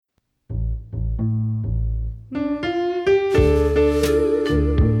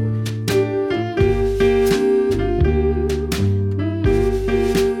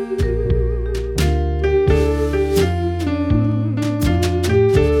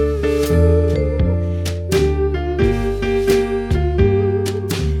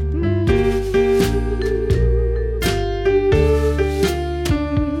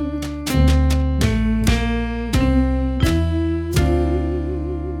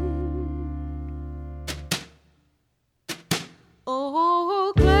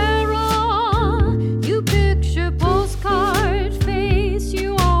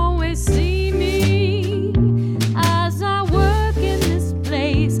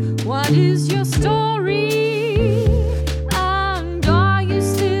What is your story? And are you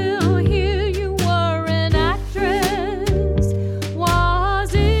still here? You were an actress.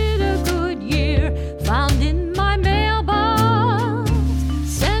 Was it a good year? Found in my mailbox,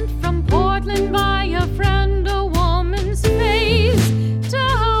 sent from Portland by a friend, a woman's face to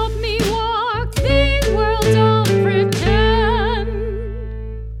help me walk the world of pretend.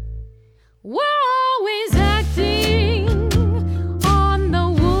 We're always acting on the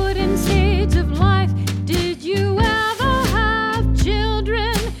wooden stage of life. Did you ever have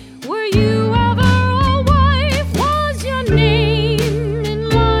children? Were you ever a wife? Was your name in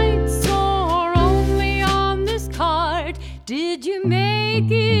lights or only on this card? Did you make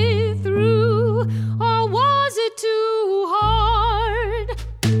it